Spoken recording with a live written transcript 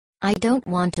I don't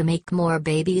want to make more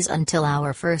babies until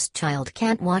our first child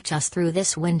can't watch us through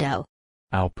this window.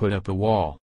 I'll put up a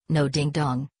wall. No ding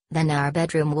dong, then our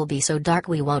bedroom will be so dark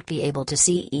we won't be able to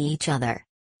see each other.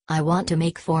 I want to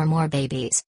make 4 more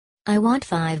babies. I want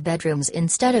 5 bedrooms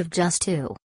instead of just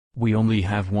 2. We only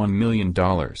have $1 million.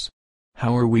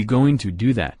 How are we going to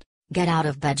do that? Get out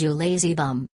of bed, you lazy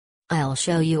bum. I'll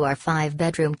show you our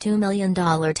 5-bedroom $2 million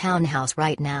townhouse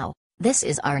right now. This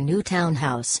is our new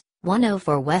townhouse,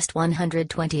 104 West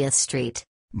 120th Street.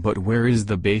 But where is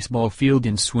the baseball field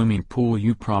and swimming pool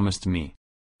you promised me?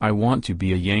 I want to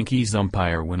be a Yankees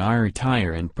umpire when I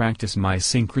retire and practice my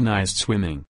synchronized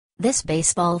swimming. This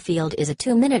baseball field is a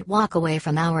 2-minute walk away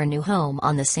from our new home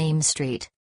on the same street.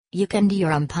 You can do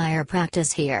your umpire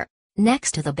practice here.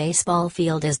 Next to the baseball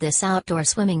field is this outdoor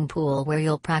swimming pool where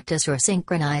you'll practice your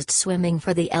synchronized swimming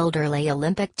for the elderly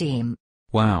Olympic team.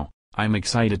 Wow, I'm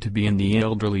excited to be in the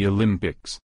elderly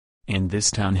Olympics. And this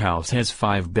townhouse has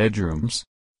 5 bedrooms?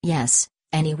 Yes,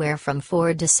 anywhere from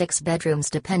 4 to 6 bedrooms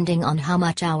depending on how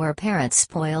much our parents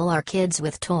spoil our kids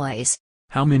with toys.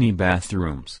 How many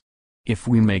bathrooms? If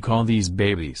we make all these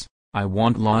babies, I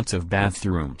want lots of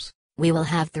bathrooms. We will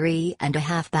have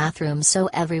 3.5 bathrooms so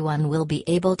everyone will be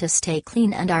able to stay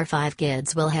clean and our 5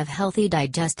 kids will have healthy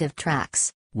digestive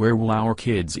tracts. Where will our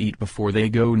kids eat before they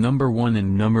go number 1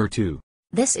 and number 2?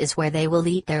 This is where they will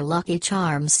eat their Lucky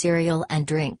Charms cereal and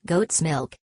drink goat's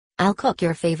milk. I'll cook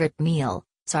your favorite meal,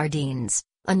 sardines,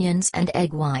 onions and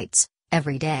egg whites,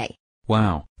 every day.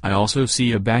 Wow, I also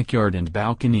see a backyard and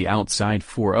balcony outside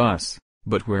for us,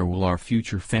 but where will our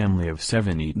future family of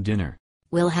 7 eat dinner?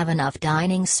 We'll have enough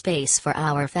dining space for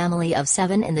our family of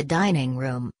 7 in the dining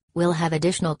room, we'll have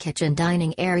additional kitchen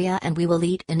dining area and we will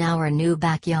eat in our new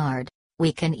backyard.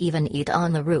 We can even eat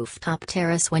on the rooftop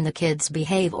terrace when the kids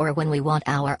behave or when we want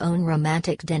our own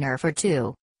romantic dinner for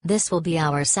 2. This will be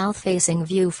our south-facing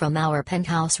view from our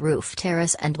penthouse roof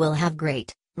terrace and we'll have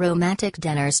great, romantic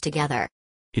dinners together.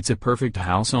 It's a perfect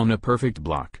house on a perfect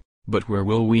block, but where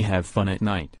will we have fun at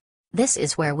night? This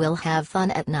is where we'll have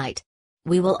fun at night.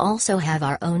 We will also have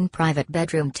our own private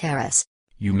bedroom terrace.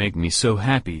 You make me so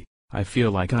happy, I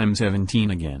feel like I'm 17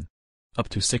 again. Up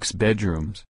to 6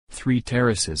 bedrooms, 3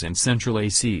 terraces and central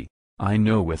AC. I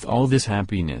know with all this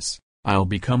happiness, I'll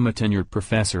become a tenured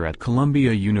professor at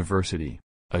Columbia University,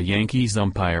 a Yankees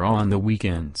umpire on the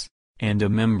weekends, and a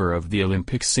member of the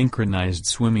Olympic synchronized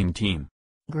swimming team.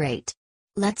 Great.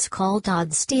 Let's call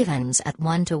Todd Stevens at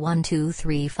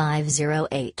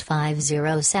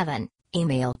 12123508507.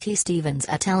 Email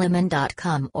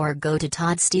tstevens@element.com or go to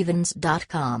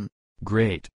toddstevens.com.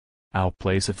 Great. I'll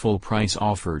place a full price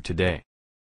offer today.